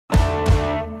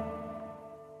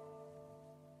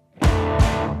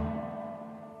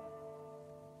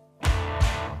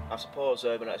I suppose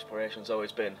urban exploration's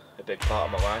always been a big part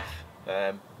of my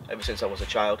life. Ever since I was a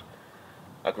child,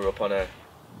 I grew up on a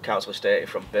council estate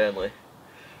from Burnley,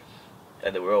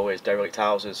 and there were always derelict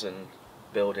houses and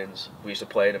buildings. We used to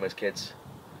play in them as kids.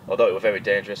 Although it was very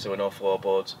dangerous, there were no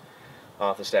floorboards,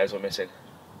 half the stairs were missing.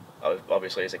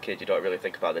 Obviously as a kid you don't really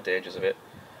think about the dangers of it.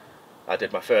 I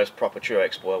did my first proper true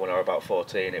explore when I was about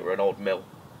 14. It was an old mill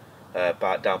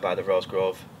down by the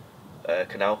Rosegrove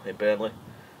Canal in Burnley.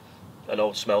 An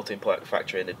old smelting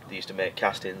factory, and they used to make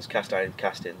castings, cast iron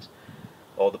castings,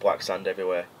 all the black sand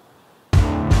everywhere.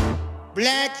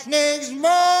 Black snakes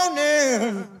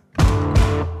moaning,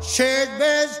 church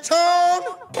bells tone.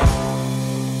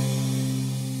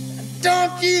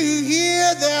 Don't you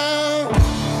hear them?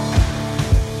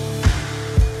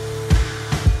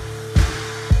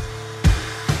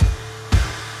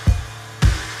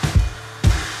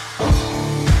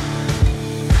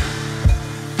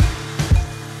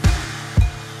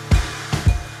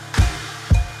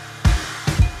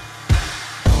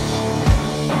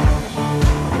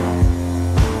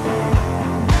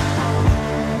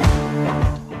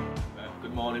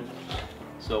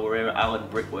 So we're here at Allen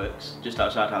Brickworks, just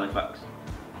outside Halifax.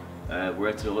 We're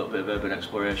here to do a little bit of urban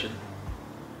exploration.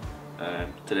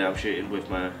 Today I'm shooting with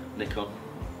my Nikon.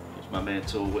 It's my main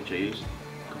tool which I use.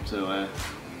 Come to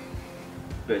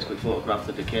basically photograph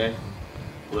the decay,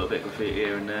 a little bit of graffiti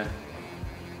here and there.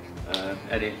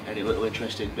 Any little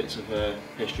interesting bits of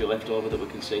history left over that we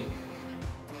can see.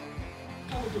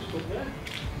 I'll just look there.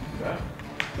 Right.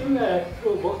 In there,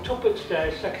 top of the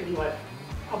stairs, second left.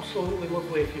 Absolutely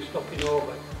lovely if you're stopping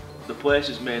over. The place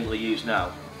is mainly used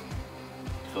now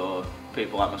for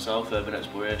people like myself, urban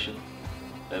exploration,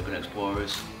 urban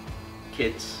explorers,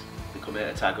 kids. They come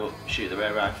here to tag up, shoot their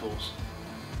air rifles.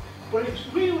 But it's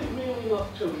really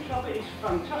not too shabby. It's a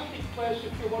fantastic place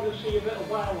if you want to see a bit of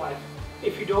wildlife,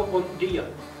 if you don't want deer.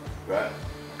 Right.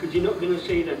 Because you're not going to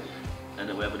see them. And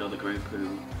then we have another group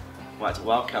who like to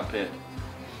wild camp here.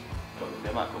 But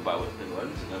they might come back with thin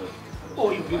lens and never.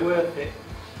 Oh, it'd be worth it.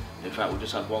 In fact, we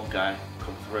just had one guy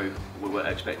come through, we weren't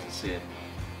expecting to see him.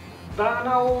 Barn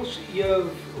owls,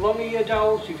 you've long-eared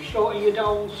owls, you've short-eared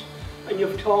owls, and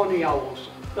you've tawny owls.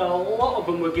 A lot of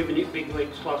them were giving it big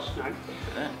licks last night,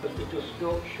 Yeah. but they just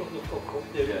don't shut the fuck up.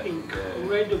 They're Yeah,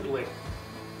 incredibly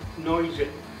noisy.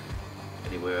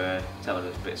 And he were telling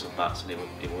us bits of bats, and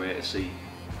he were here to see,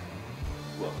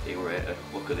 well, he were here to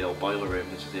look at the old boiler room.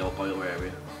 This is the old boiler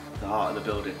area, the heart of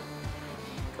the building.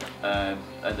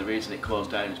 And the reason it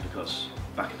closed down is because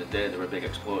back in the day there was a big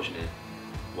explosion here.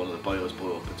 One of the boilers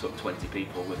blew up and took 20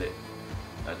 people with it,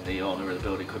 and the owner of the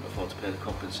building couldn't afford to pay the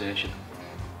compensation.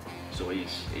 So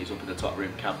he's up in the top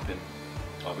room camping,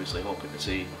 obviously hoping to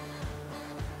see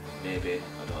maybe,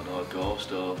 I don't know, a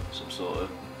ghost or some sort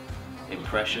of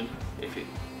impression, if you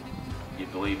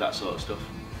believe that sort of stuff.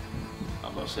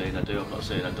 I'm not saying I do, I'm not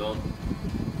saying I don't.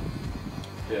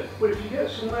 Yeah. But if you get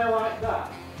somewhere like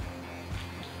that,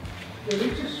 there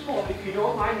is a spot if you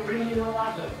don't mind bringing a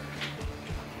ladder.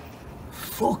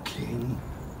 Fucking.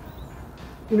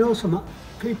 You know, some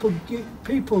people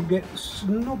get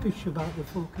snobbish about the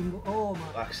fucking. Oh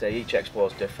my. Like I say, each expo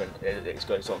is different. It's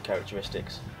got its own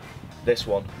characteristics. This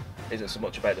one isn't so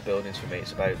much about the buildings for me.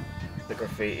 It's about the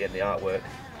graffiti and the artwork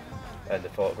and the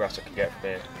photographs I can get from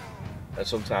here. And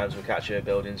sometimes we capture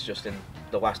buildings just in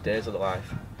the last days of their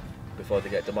life before they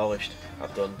get demolished.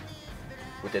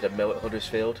 We did a mill at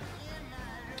Huddersfield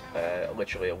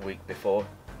literally a week before.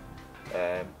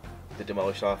 They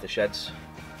demolished half the sheds,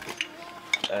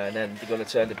 and then they're going to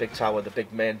turn the big tower, the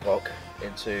big main block,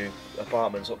 into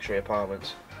apartments, luxury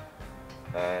apartments.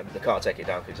 They can't take it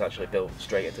down because it's actually built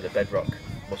straight into the bedrock.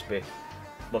 Must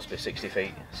be 60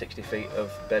 feet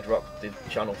of bedrock they've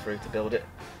channeled through to build it.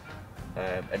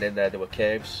 And in there were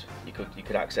caves. You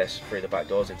could access through the back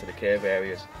doors into the cave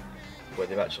areas where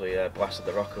they've actually blasted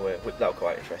the rock away. That was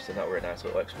quite interesting. That were a nice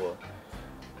little explore.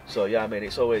 So yeah, I mean,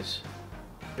 it's always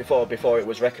before it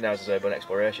was recognised as urban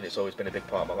exploration. It's always been a big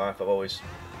part of my life. I've always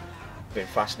been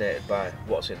fascinated by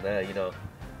what's in there. You know,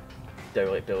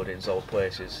 derelict buildings, old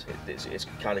places. It's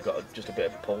kind of got just a bit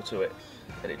of a pull to it,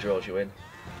 and it draws you in.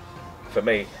 For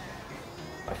me,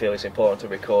 I feel it's important to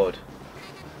record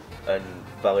and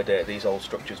validate these old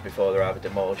structures before they're either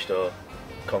demolished or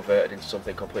converted into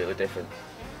something completely different.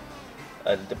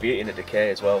 And the beauty in the decay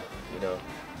as well, you know,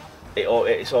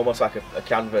 it's almost like a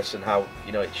canvas, and how,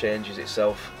 you know, it changes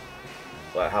itself,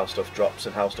 like how stuff drops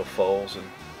and how stuff falls, and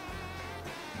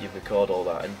you record all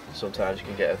that, and sometimes you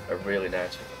can get a really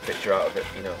nice picture out of it,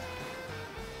 you know.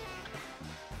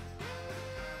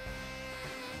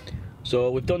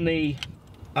 So we've done the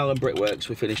Allen Brickworks,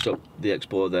 we finished up the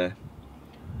explore there.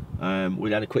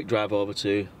 We had a quick drive over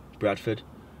to Bradford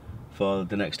for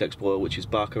the next explore, which is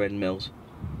Barker End Mills.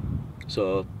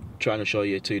 So trying to show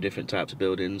you two different types of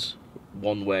buildings.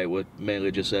 One where we're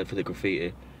mainly just there for the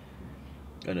graffiti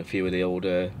and a few of the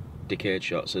older decayed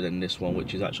shots, and then this one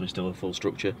which is actually still a full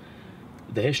structure.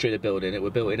 The history of the building: it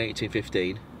was built in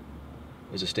 1815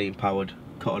 as a steam powered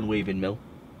cotton weaving mill.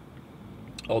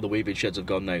 All the weaving sheds have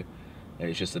gone now, and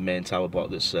it's just the main tower block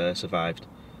that's survived.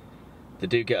 They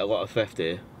do get a lot of theft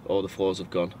here. All the floors have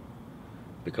gone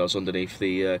because underneath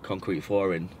the concrete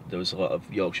flooring there was a lot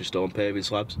of Yorkshire stone paving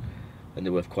slabs, and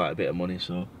they're worth quite a bit of money,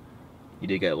 so you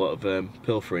do get a lot of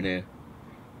pilfering here.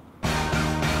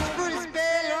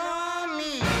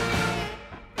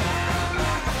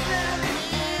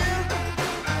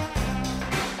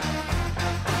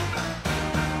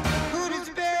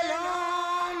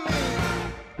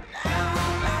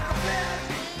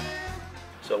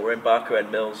 So we're in Barker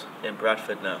End Mills in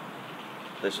Bradford now.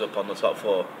 This is up on the top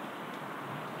floor.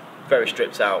 Very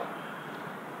stripped out,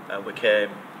 and we came,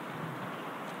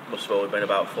 must have only been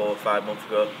about 4 or 5 months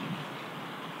ago.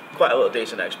 Quite a little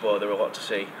decent explore, there were a lot to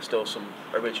see. Still some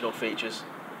original features.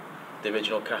 The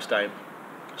original cast iron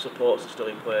supports are still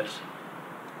in place.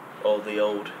 All the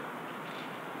old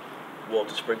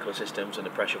water sprinkler systems and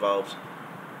the pressure valves.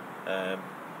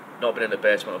 Not been in the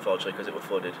basement unfortunately because it was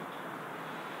flooded.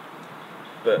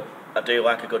 But I do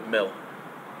like a good mill.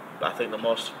 But I think the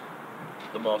most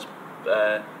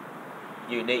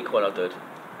unique one I did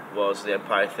was the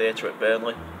Empire Theatre at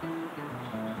Burnley,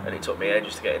 and it took me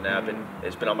ages to get in there.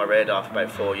 It's been on my radar for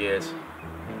about 4 years,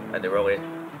 and they're only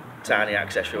tiny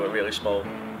access through a really small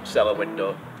cellar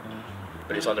window,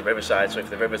 but it's on the riverside, so if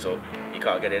the river's up you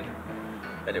can't get in,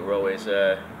 and it were always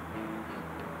like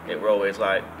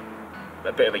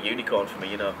a bit of a unicorn for me,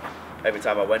 you know. Every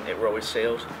time I went it were always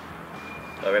sealed,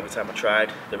 or every time I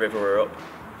tried the river were up.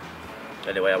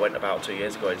 Anyway, I went about 2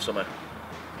 years ago in summer,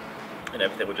 and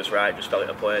everything was just right, just fell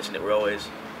into place, and it was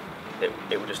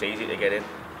just easy to get in.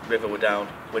 River were down,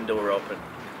 window were open,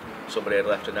 somebody had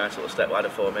left a nice little step ladder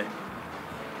for me,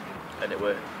 and it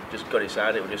were just got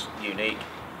inside. It was just unique.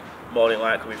 Morning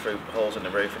light coming through holes in the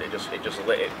roof, and it just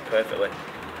lit it perfectly.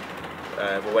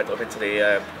 We went up into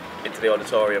the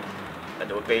auditorium, and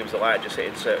there were beams of light just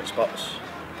hitting certain spots,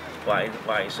 lighting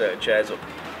certain chairs up,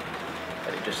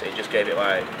 and it just gave it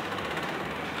like,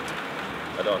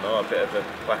 I don't know, a bit of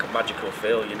like a magical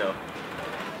feel, you know.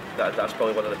 That's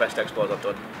probably one of the best explores I've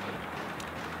done.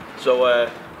 So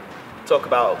talk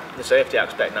about the safety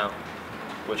aspect now.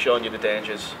 We've shown you the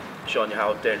dangers, shown you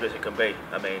how dangerous it can be.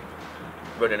 I mean,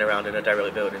 running around in a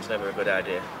derelict building is never a good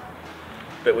idea.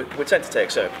 But we tend to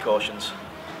take certain precautions.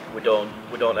 We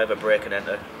don't ever break and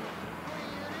enter.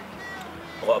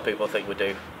 A lot of people think we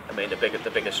do. I mean, the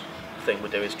biggest thing we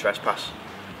do is trespass,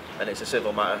 and it's a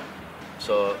civil matter.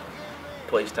 So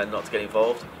police tend not to get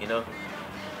involved, you know.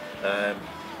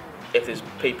 If there's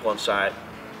people on site,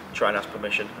 try and ask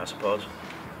permission, I suppose.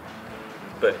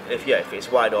 But if it's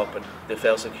wide open, they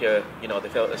fail to secure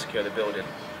the building,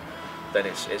 then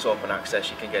it's open access.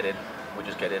 You can get in. We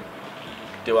just get in,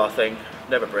 do our thing,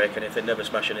 never break anything, never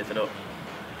smash anything up.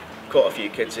 Caught a few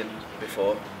kids in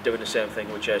before doing the same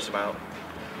thing. We chased them out.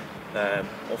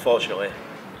 Unfortunately,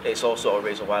 it's also a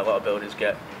reason why a lot of buildings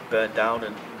get burnt down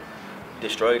and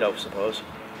destroyed, I suppose.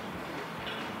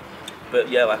 But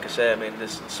yeah, like I say, I mean,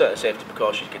 there's certain safety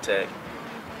precautions you can take.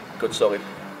 Good solid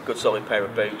pair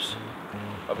of boots.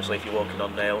 Obviously, if you're walking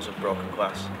on nails and broken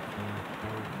glass.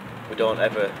 We don't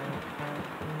ever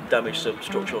damage some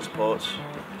structural supports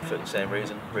for the same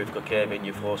reason. Roof could cave in,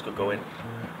 your floors could go in.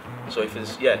 So if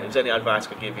there's any advice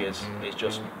I could give you is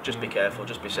just be careful,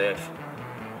 just be safe.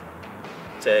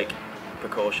 Take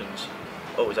precautions.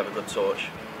 Always have a good torch,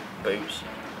 boots.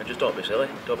 And just don't be silly,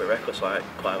 don't be reckless, like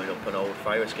climbing up an old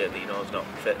fire escape that you know is not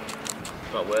fit.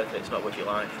 It's not worth it, it's not worth your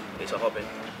life, it's a hobby.